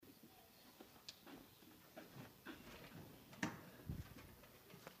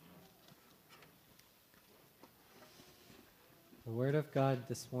The Word of God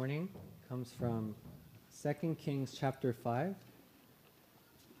this morning comes from 2 Kings chapter 5.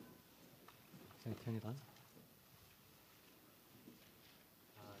 Can I turn it on?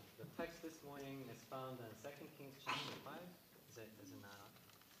 The text this morning is found in 2 Kings chapter 5. Is it not on?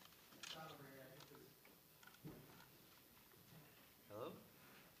 Hello?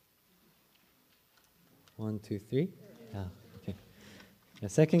 1, 2, 3. Yeah, okay. Yeah,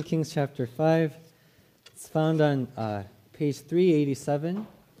 2 Kings chapter 5. It's found on page 387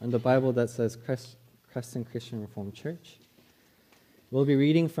 on the Bible that says Crescent Christian Reformed Church. We'll be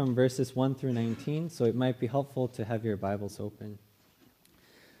reading from verses 1 through 19, so it might be helpful to have your Bibles open.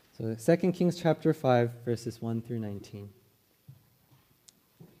 So 2 Kings chapter 5, verses 1 through 19.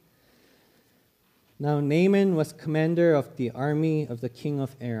 Now Naaman was commander of the army of the king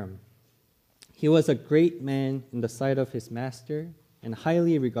of Aram. He was a great man in the sight of his master and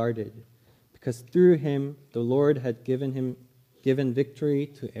highly regarded, because through him the Lord had given victory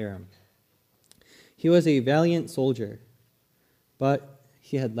to Aram. He was a valiant soldier, but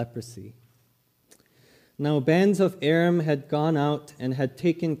he had leprosy. Now bands of Aram had gone out and had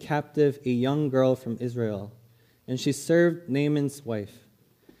taken captive a young girl from Israel, and she served Naaman's wife.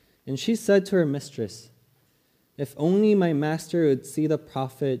 And she said to her mistress, "If only my master would see the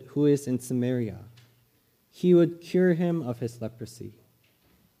prophet who is in Samaria, he would cure him of his leprosy."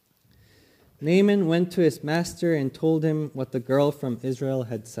 Naaman went to his master and told him what the girl from Israel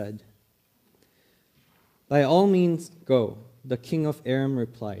had said. "By all means go," the king of Aram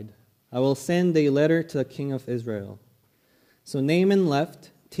replied. "I will send a letter to the king of Israel." So Naaman left,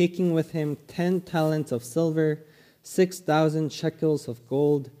 taking with him 10 talents of silver, 6,000 shekels of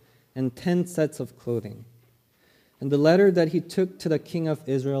gold, and 10 sets of clothing. And the letter that he took to the king of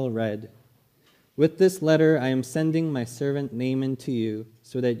Israel read, "With this letter I am sending my servant Naaman to you,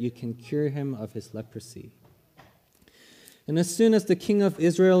 so that you can cure him of his leprosy." And as soon as the king of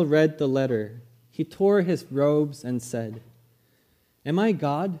Israel read the letter, he tore his robes and said, "Am I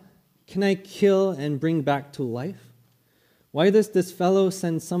God? Can I kill and bring back to life? Why does this fellow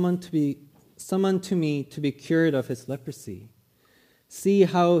send someone to me to be cured of his leprosy? See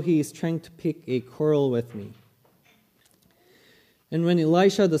how he is trying to pick a quarrel with me." And when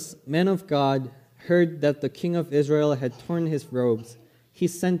Elisha, the man of God, heard that the king of Israel had torn his robes, he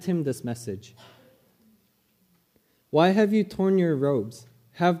sent him this message: "Why have you torn your robes?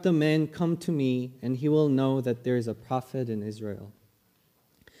 Have the man come to me, and he will know that there is a prophet in Israel."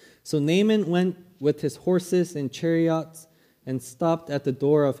 So Naaman went with his horses and chariots and stopped at the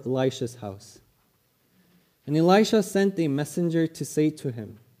door of Elisha's house. And Elisha sent a messenger to say to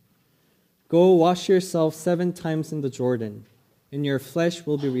him, "Go wash yourself 7 times in the Jordan, and your flesh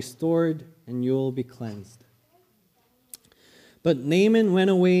will be restored, and you will be cleansed." But Naaman went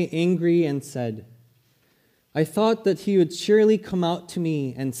away angry and said, "I thought that he would surely come out to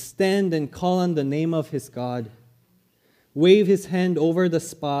me and stand and call on the name of his God, wave his hand over the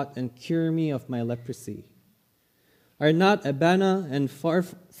spot and cure me of my leprosy. Are not Abana and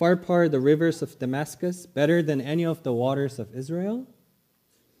Pharpar, the rivers of Damascus, better than any of the waters of Israel?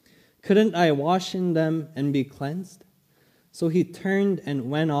 Couldn't I wash in them and be cleansed?" So he turned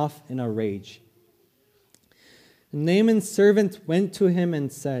and went off in a rage. And Naaman's servant went to him and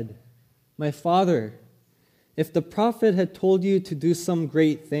said, "My father, if the prophet had told you to do some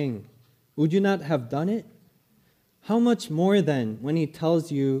great thing, would you not have done it? How much more then when he tells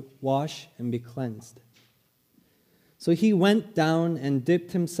you, 'Wash and be cleansed'?" So he went down and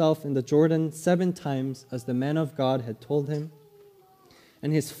dipped himself in the Jordan 7 times, as the man of God had told him.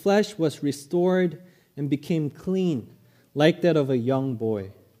 And his flesh was restored and became clean, like that of a young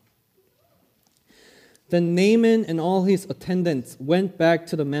boy. Then Naaman and all his attendants went back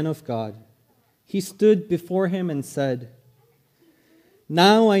to the man of God. He stood before him and said,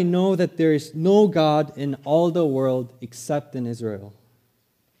 "Now I know that there is no God in all the world except in Israel.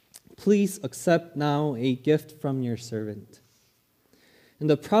 Please accept now a gift from your servant." And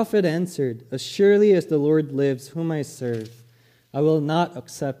the prophet answered, "As surely as the Lord lives, whom I serve, I will not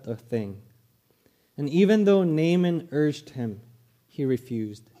accept a thing." And even though Naaman urged him, he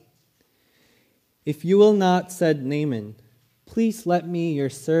refused. "If you will not," said Naaman, "please let me, your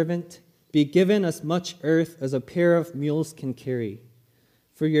servant, be given as much earth as a pair of mules can carry.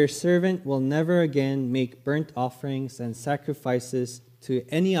 For your servant will never again make burnt offerings and sacrifices to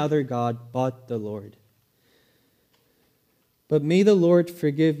any other god but the Lord. But may the Lord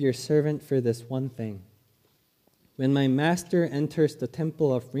forgive your servant for this one thing. When my master enters the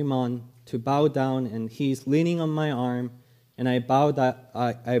temple of Rimmon to bow down, and he is leaning on my arm, and I bow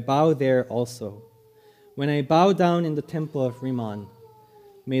there also. When I bow down in the temple of Rimmon,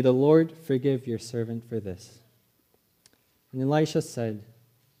 may the Lord forgive your servant for this." And Elisha said,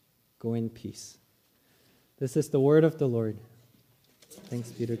 "Go in peace." This is the word of the Lord.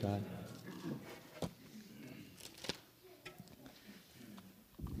 Thanks be to God.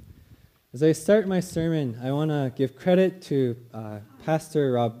 As I start my sermon, I want to give credit to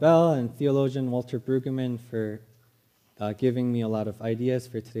Pastor Rob Bell and theologian Walter Brueggemann for giving me a lot of ideas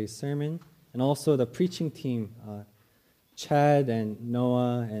for today's sermon, and also the preaching team, Chad and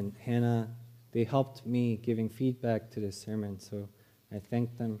Noah and Hannah. They helped me giving feedback to this sermon, so I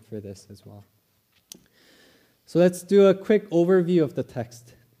thank them for this as well. So let's do a quick overview of the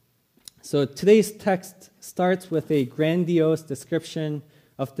text. So today's text starts with a grandiose description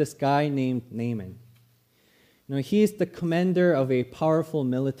of this guy named Naaman. He's the commander of a powerful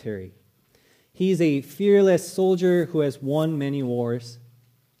military. He's a fearless soldier who has won many wars.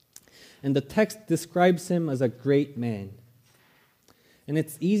 And the text describes him as a great man. And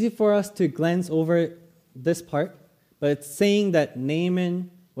it's easy for us to glance over this part, but it's saying that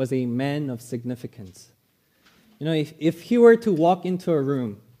Naaman was a man of significance. If he were to walk into a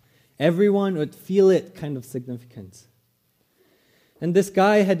room, everyone would feel it kind of significance. And this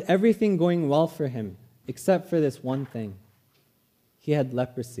guy had everything going well for him, except for this one thing. He had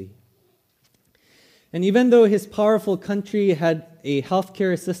leprosy. And even though his powerful country had a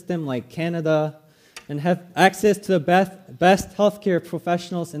healthcare system like Canada and have access to the best healthcare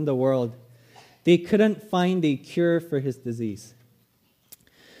professionals in the world, they couldn't find a cure for his disease.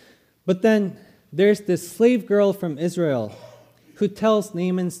 But then there's this slave girl from Israel who tells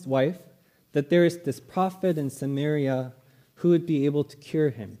Naaman's wife that there is this prophet in Samaria who would be able to cure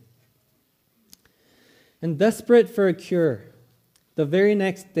him. And desperate for a cure, the very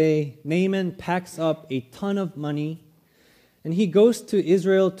next day, Naaman packs up a ton of money and he goes to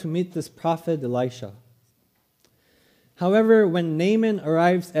Israel to meet this prophet Elisha. However, when Naaman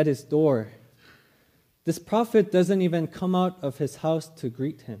arrives at his door, this prophet doesn't even come out of his house to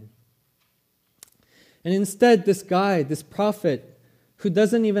greet him. And instead, this guy, this prophet, who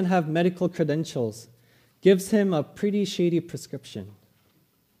doesn't even have medical credentials, gives him a pretty shady prescription.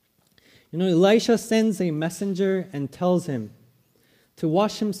 Elisha sends a messenger and tells him to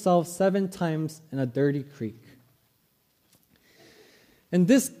wash himself 7 times in a dirty creek. And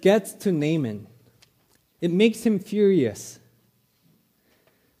this gets to Naaman. It makes him furious.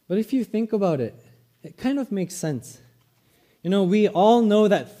 But if you think about it, it kind of makes sense. We all know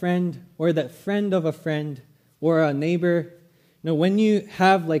that friend or that friend of a friend or a neighbor. When you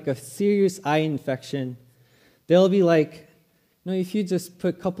have like a serious eye infection, they'll be like, if you just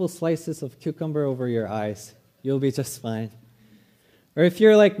put a couple slices of cucumber over your eyes, you'll be just fine. Or if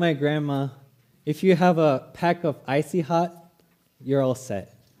you're like my grandma, if you have a pack of Icy Hot, you're all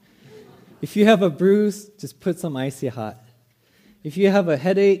set. If you have a bruise, just put some Icy Hot. If you have a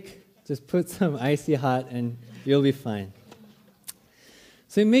headache, just put some Icy Hot and you'll be fine.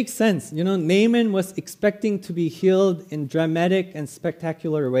 So it makes sense. Naaman was expecting to be healed in dramatic and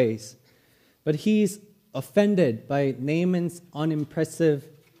spectacular ways. But he's offended by Naaman's unimpressive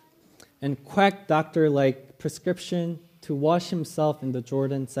and quack doctor-like prescription to wash himself in the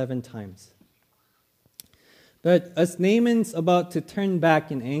Jordan 7 times. But as Naaman's about to turn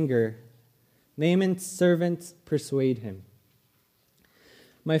back in anger, Naaman's servants persuade him.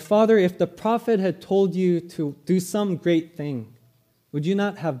 "My father, if the prophet had told you to do some great thing, would you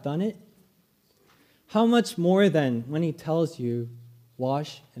not have done it? How much more then when he tells you,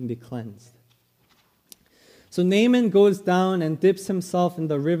 wash and be cleansed?" So Naaman goes down and dips himself in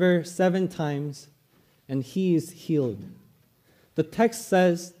the river 7 times, and he is healed. The text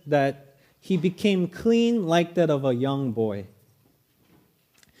says that he became clean like that of a young boy.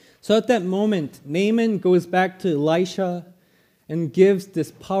 So at that moment, Naaman goes back to Elisha and gives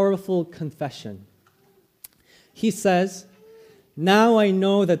this powerful confession. He says, "Now I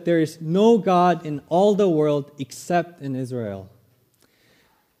know that there is no God in all the world except in Israel."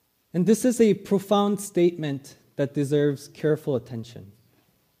 And this is a profound statement that deserves careful attention.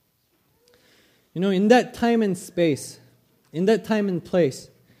 In that time and space, in that time and place,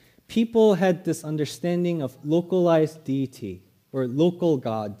 people had this understanding of localized deity or local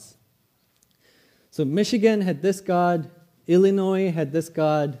gods. So Michigan had this god, Illinois had this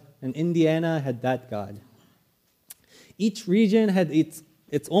god, and Indiana had that god. Each region had its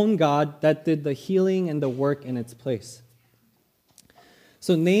own god that did the healing and the work in its place.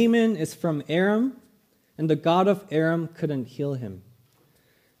 So Naaman is from Aram, and the god of Aram couldn't heal him.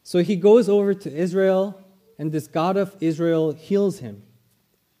 So he goes over to Israel, and this god of Israel heals him.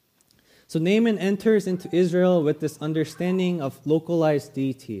 So Naaman enters into Israel with this understanding of localized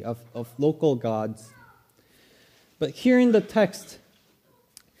deity, of local gods. But here in the text,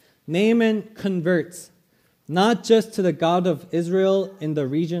 Naaman converts not just to the God of Israel in the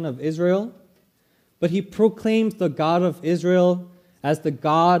region of Israel, but he proclaims the God of Israel as the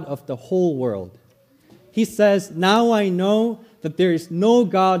God of the whole world. He says, "Now I know that there is no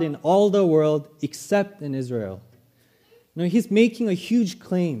God in all the world except in Israel." He's making a huge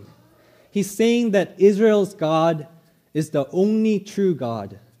claim. He's saying that Israel's God is the only true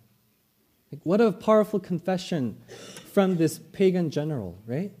God. What a powerful confession from this pagan general,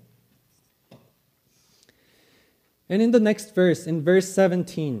 right? And in the next verse, in verse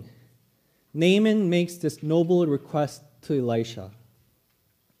 17, Naaman makes this noble request to Elisha.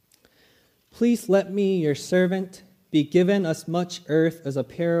 "Please let me, your servant, be given as much earth as a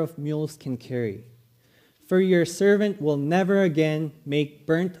pair of mules can carry. For your servant will never again make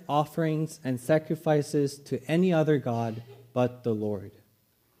burnt offerings and sacrifices to any other god but the Lord."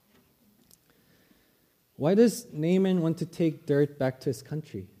 Why does Naaman want to take dirt back to his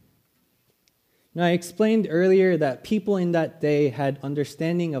country? Now, I explained earlier that people in that day had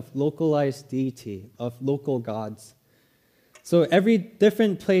understanding of localized deity, of local gods. So every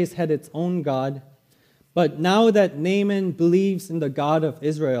different place had its own god. But now that Naaman believes in the God of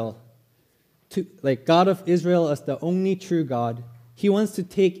Israel, God of Israel as the only true God, he wants to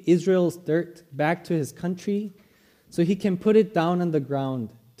take Israel's dirt back to his country so he can put it down on the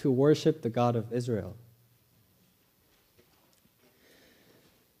ground to worship the God of Israel.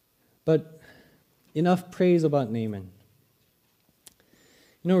 But enough praise about Naaman.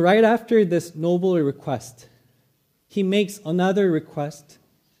 Right after this noble request, he makes another request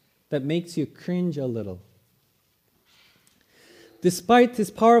that makes you cringe a little. Despite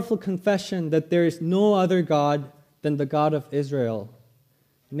his powerful confession that there is no other God than the God of Israel,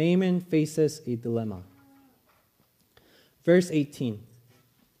 Naaman faces a dilemma. Verse 18.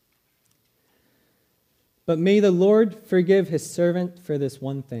 "But may the Lord forgive his servant for this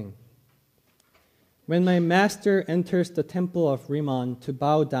one thing. When my master enters the temple of Rimmon to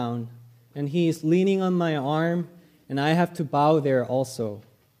bow down, and he is leaning on my arm, and I have to bow there also.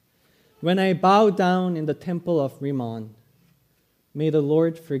 When I bow down in the temple of Rimmon, may the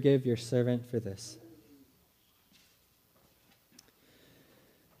Lord forgive your servant for this."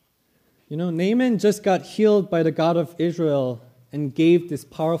 Naaman just got healed by the God of Israel and gave this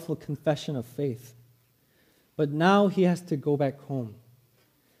powerful confession of faith. But now he has to go back home,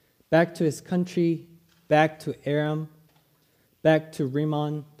 back to his country, back to Aram, back to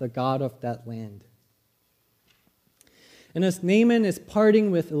Rimmon, the god of that land. And as Naaman is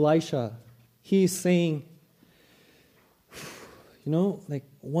parting with Elisha, he's saying,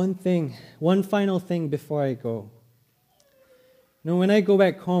 one final thing before I go. When I go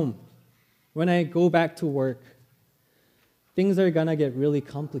back home, when I go back to work, things are going to get really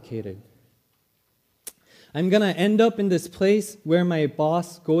complicated. I'm going to end up in this place where my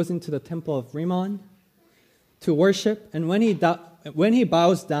boss goes into the temple of Rimmon to worship, and when he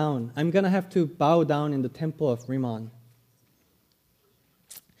bows down, I'm going to have to bow down in the temple of Rimmon.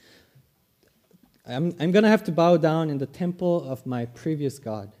 I'm going to have to bow down in the temple of my previous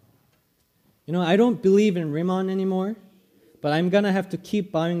god. I don't believe in Rimmon anymore, but I'm going to have to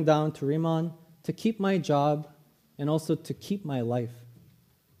keep bowing down to Rimmon to keep my job and also to keep my life.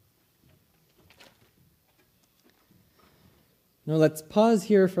 Now let's pause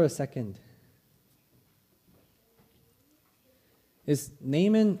here for a second. Is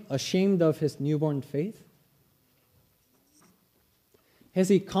Naaman ashamed of his newborn faith? Has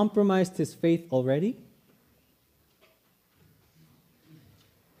he compromised his faith already?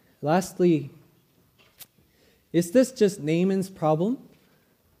 Lastly, is this just Naaman's problem?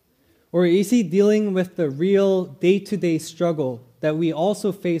 Or is he dealing with the real day-to-day struggle that we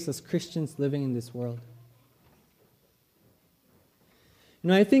also face as Christians living in this world?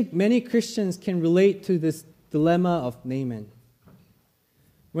 I think many Christians can relate to this dilemma of Naaman.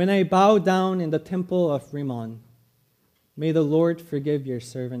 When I bow down in the temple of Rimmon, may the Lord forgive your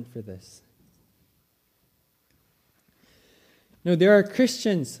servant for this. There are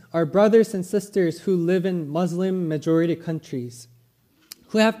Christians, our brothers and sisters who live in Muslim majority countries,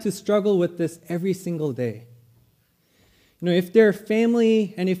 who have to struggle with this every single day. If their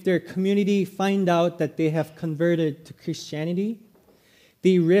family and if their community find out that they have converted to Christianity,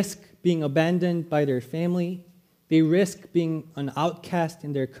 they risk being abandoned by their family, they risk being an outcast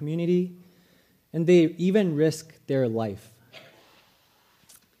in their community, and they even risk their life.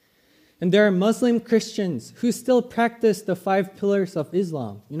 And there are Muslim Christians who still practice the 5 pillars of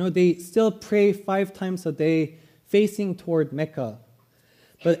Islam. They still pray 5 times a day facing toward Mecca.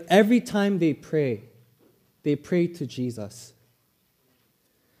 But every time they pray to Jesus.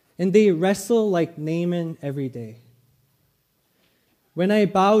 And they wrestle like Naaman every day. When I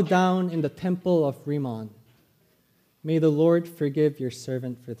bow down in the temple of Rimmon, May the Lord forgive your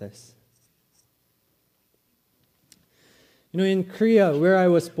servant for this. In Korea, where I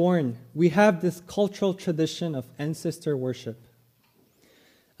was born, we have this cultural tradition of ancestor worship.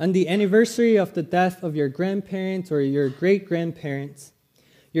 On the anniversary of the death of your grandparents or your great-grandparents,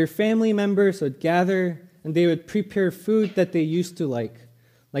 your family members would gather and they would prepare food that they used to like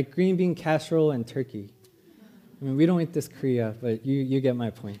green bean casserole and turkey. We don't eat this Korea, but you get my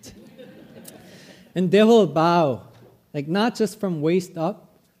point. And they will bow, not just from waist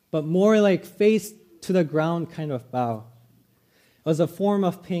up, but more like face to the ground kind of bow. It was a form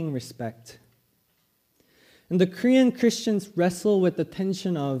of paying respect. And the Korean Christians wrestle with the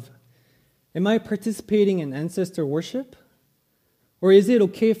tension of, am I participating in ancestor worship? Or is it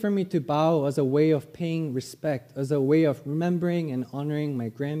okay for me to bow as a way of paying respect, as a way of remembering and honoring my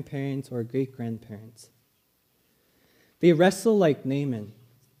grandparents or great-grandparents? They wrestle like Naaman.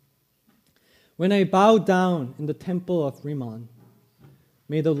 When I bow down in the temple of Rimmon,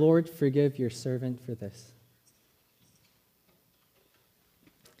 may the Lord forgive your servant for this.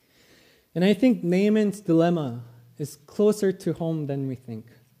 And I think Naaman's dilemma is closer to home than we think.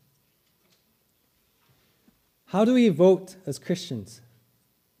 How do we vote as Christians?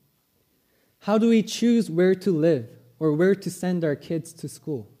 How do we choose where to live or where to send our kids to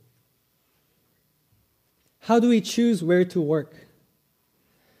school? How do we choose where to work?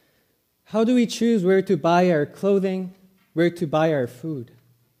 How do we choose where to buy our clothing, where to buy our food?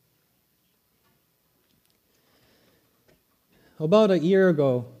 About a year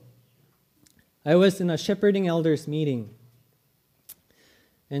ago, I was in a shepherding elders meeting,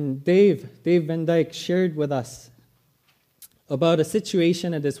 and Dave Van Dyke shared with us about a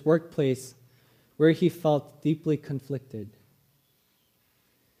situation at his workplace where he felt deeply conflicted.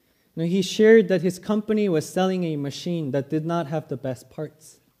 He shared that his company was selling a machine that did not have the best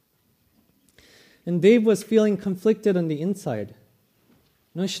parts. And Dave was feeling conflicted on the inside.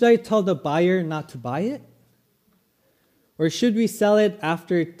 Should I tell the buyer not to buy it? Or should we sell it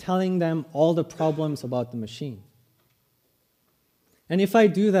after telling them all the problems about the machine? And if I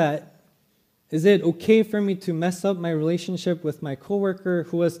do that, is it okay for me to mess up my relationship with my coworker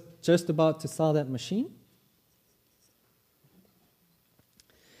who was just about to sell that machine?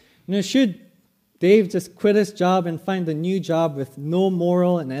 Should Dave just quit his job and find a new job with no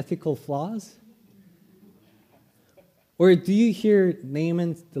moral and ethical flaws? Or do you hear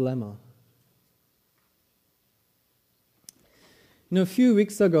Naaman's dilemma? A few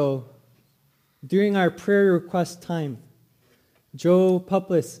weeks ago, during our prayer request time, Joe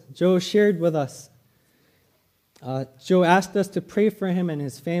shared with us. Joe asked us to pray for him and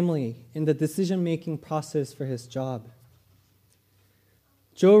his family in the decision-making process for his job.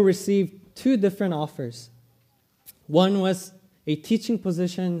 Joe received 2 different offers. One was a teaching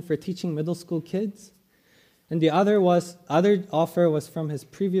position for teaching middle school kids, and the other offer was from his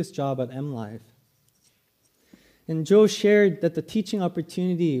previous job at MLive. And Joe shared that the teaching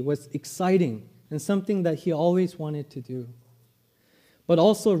opportunity was exciting and something that he always wanted to do, but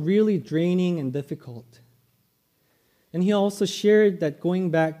also really draining and difficult. And he also shared that going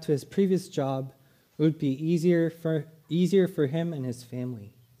back to his previous job would be easier for him and his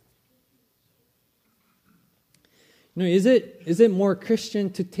family. Is it more Christian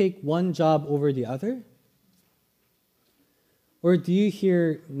to take one job over the other? Or do you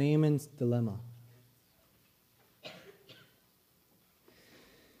hear Naaman's dilemma?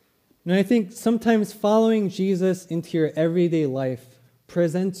 I think sometimes following Jesus into your everyday life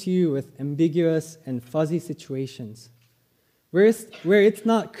presents you with ambiguous and fuzzy situations where it's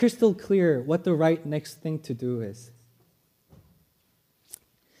not crystal clear what the right next thing to do is.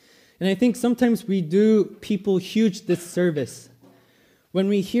 And I think sometimes we do people huge disservice when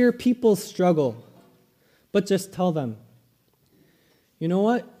we hear people struggle, but just tell them, you know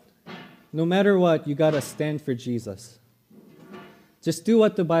what? No matter what, you got to stand for Jesus. Just do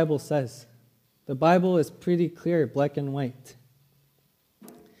what the Bible says. The Bible is pretty clear, black and white.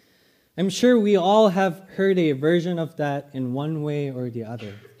 I'm sure we all have heard a version of that in one way or the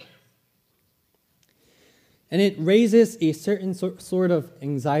other. And it raises a certain sort of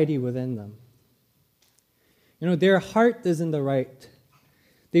anxiety within them. Their heart is in the right.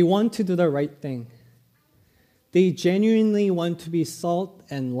 They want to do the right thing. They genuinely want to be salt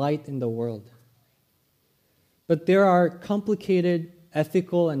and light in the world. But there are complicated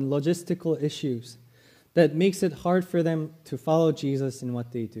ethical and logistical issues that makes it hard for them to follow Jesus in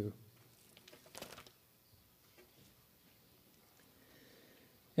what they do.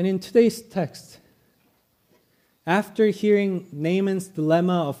 And in today's text, after hearing Naaman's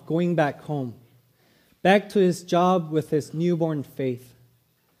dilemma of going back home, back to his job with his newborn faith,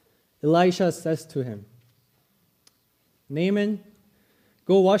 Elisha says to him, Naaman,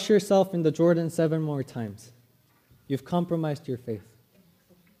 go wash yourself in the Jordan 7 more times. You've compromised your faith.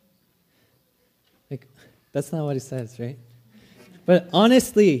 Like, that's not what it says, right? But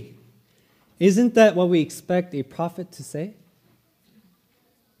honestly, isn't that what we expect a prophet to say?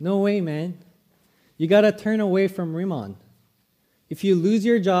 No way, man. You got to turn away from Rimmon. If you lose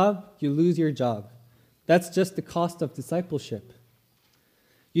your job, you lose your job. That's just the cost of discipleship.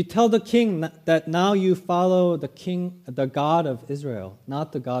 You tell the king that now you follow the king, the God of Israel,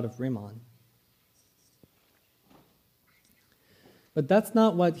 not the God of Rimmon. But that's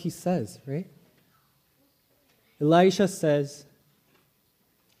not what he says, right? Elisha says,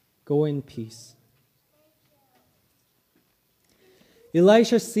 go in peace.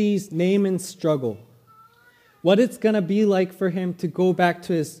 Elisha sees Naaman's struggle, what it's going to be like for him to go back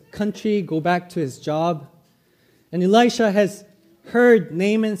to his country, go back to his job. And Elisha has heard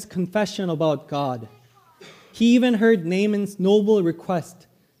Naaman's confession about God. He even heard Naaman's noble request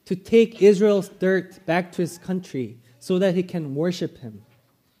to take Israel's dirt back to his country so that he can worship him.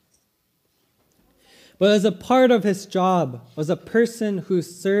 But as a part of his job, as a person who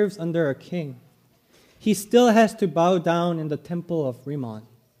serves under a king, he still has to bow down in the temple of Rimmon.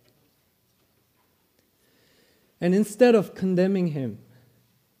 And instead of condemning him,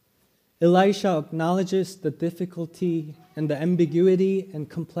 Elisha acknowledges the difficulty and the ambiguity and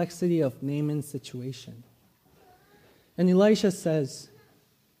complexity of Naaman's situation. And Elisha says,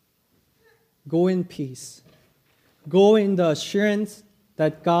 go in peace. Go in the assurance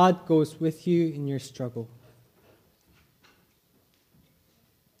that God goes with you in your struggle.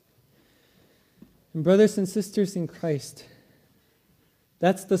 And brothers and sisters in Christ,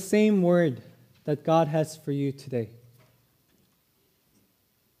 that's the same word that God has for you today.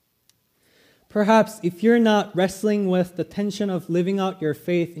 Perhaps if you're not wrestling with the tension of living out your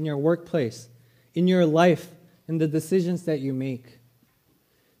faith in your workplace, in your life, in the decisions that you make,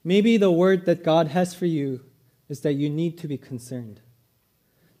 maybe the word that God has for you is that you need to be concerned.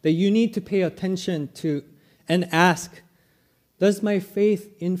 That you need to pay attention to and ask, does my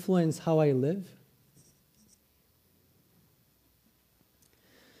faith influence how I live?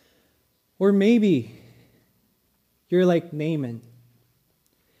 Or maybe you're like Naaman.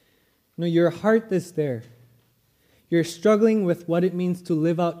 Your heart is there. You're struggling with what it means to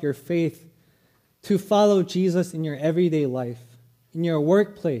live out your faith, to follow Jesus in your everyday life, in your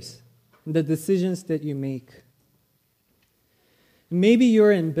workplace, in the decisions that you make. Maybe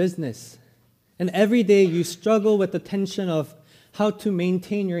you're in business, and every day you struggle with the tension of how to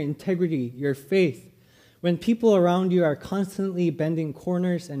maintain your integrity, your faith, when people around you are constantly bending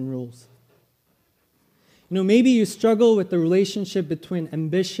corners and rules. Maybe you struggle with the relationship between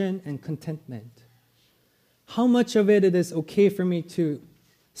ambition and contentment. How much of it is okay for me to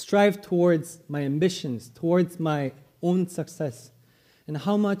strive towards my ambitions, towards my own success, and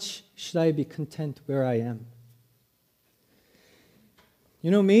how much should I be content where I am?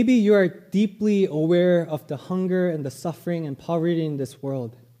 Maybe you are deeply aware of the hunger and the suffering and poverty in this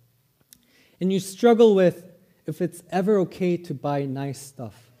world, and you struggle with if it's ever okay to buy nice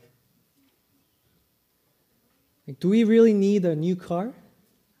stuff. Do we really need a new car?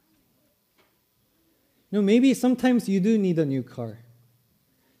 Maybe sometimes you do need a new car.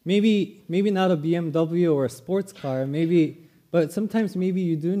 Maybe not a BMW or a sports car, but sometimes maybe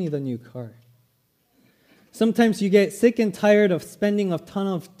you do need a new car. Sometimes you get sick and tired of spending a ton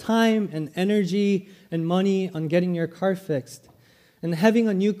of time and energy and money on getting your car fixed. And having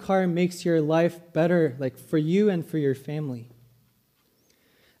a new car makes your life better, like for you and for your family.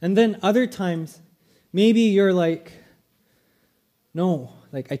 And then other times, maybe you're like, no,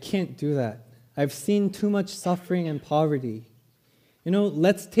 I can't do that. I've seen too much suffering and poverty.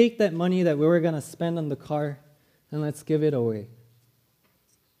 Let's take that money that we were going to spend on the car and let's give it away.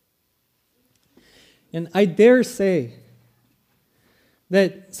 And I dare say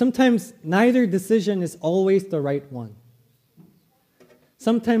that sometimes neither decision is always the right one.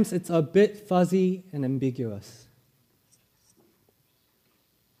 Sometimes it's a bit fuzzy and ambiguous.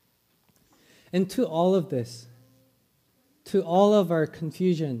 And to all of this, to all of our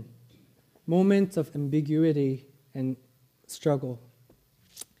confusion, moments of ambiguity and struggle,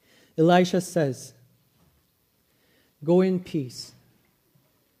 Elisha says, go in peace,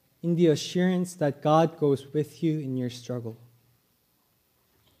 in the assurance that God goes with you in your struggle.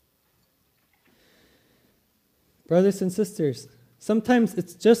 Brothers and sisters, sometimes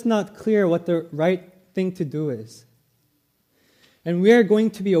it's just not clear what the right thing to do is. And we are going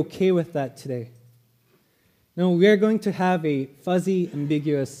to be okay with that today. No, we are going to have a fuzzy,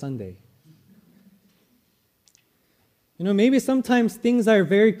 ambiguous Sunday. Maybe sometimes things are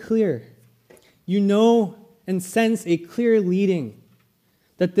very clear. You know and sense a clear leading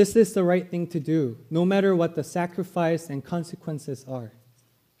that this is the right thing to do, no matter what the sacrifice and consequences are.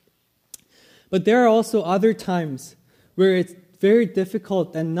 But there are also other times where it's very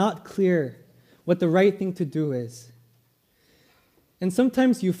difficult and not clear what the right thing to do is. And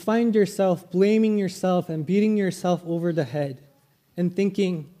sometimes you find yourself blaming yourself and beating yourself over the head and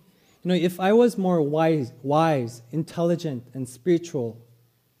thinking, if I was more wise, intelligent, and spiritual,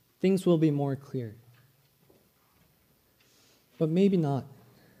 things will be more clear. But maybe not.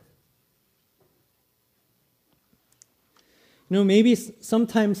 Maybe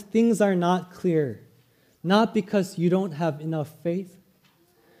sometimes things are not clear, not because you don't have enough faith,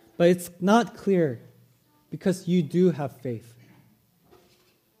 but it's not clear because you do have faith.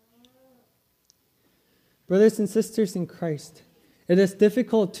 Brothers and sisters in Christ, it is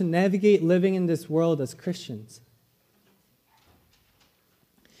difficult to navigate living in this world as Christians.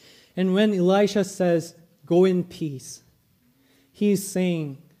 And when Elisha says, "Go in peace," he's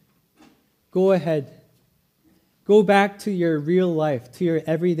saying, go ahead. Go back to your real life, to your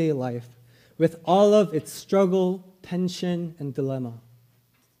everyday life, with all of its struggle, tension, and dilemma.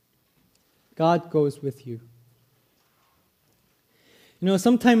 God goes with you.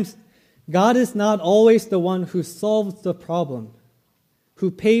 Sometimes God is not always the one who solves the problem,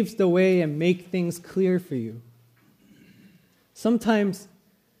 who paves the way and makes things clear for you. Sometimes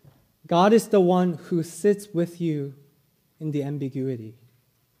God is the one who sits with you in the ambiguity.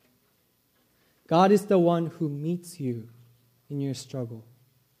 God is the one who meets you in your struggle.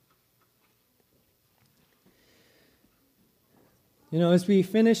 As we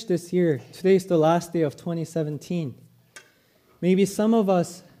finish this year, today's the last day of 2017. Maybe some of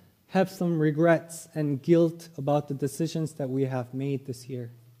us have some regrets and guilt about the decisions that we have made this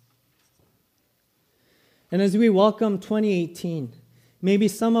year. And as we welcome 2018, maybe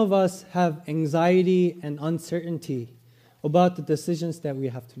some of us have anxiety and uncertainty about the decisions that we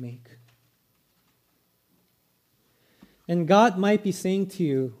have to make. And God might be saying to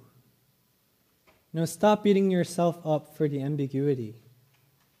you, stop beating yourself up for the ambiguity.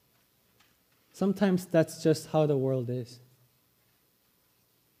 Sometimes that's just how the world is.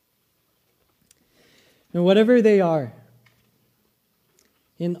 And whatever they are,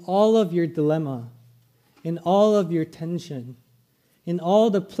 in all of your dilemma, in all of your tension, in all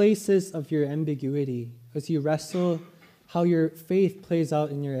the places of your ambiguity, as you wrestle how your faith plays out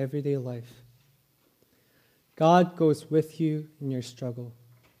in your everyday life, God goes with you in your struggle.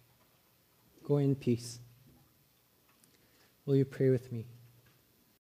 Go in peace. Will you pray with me?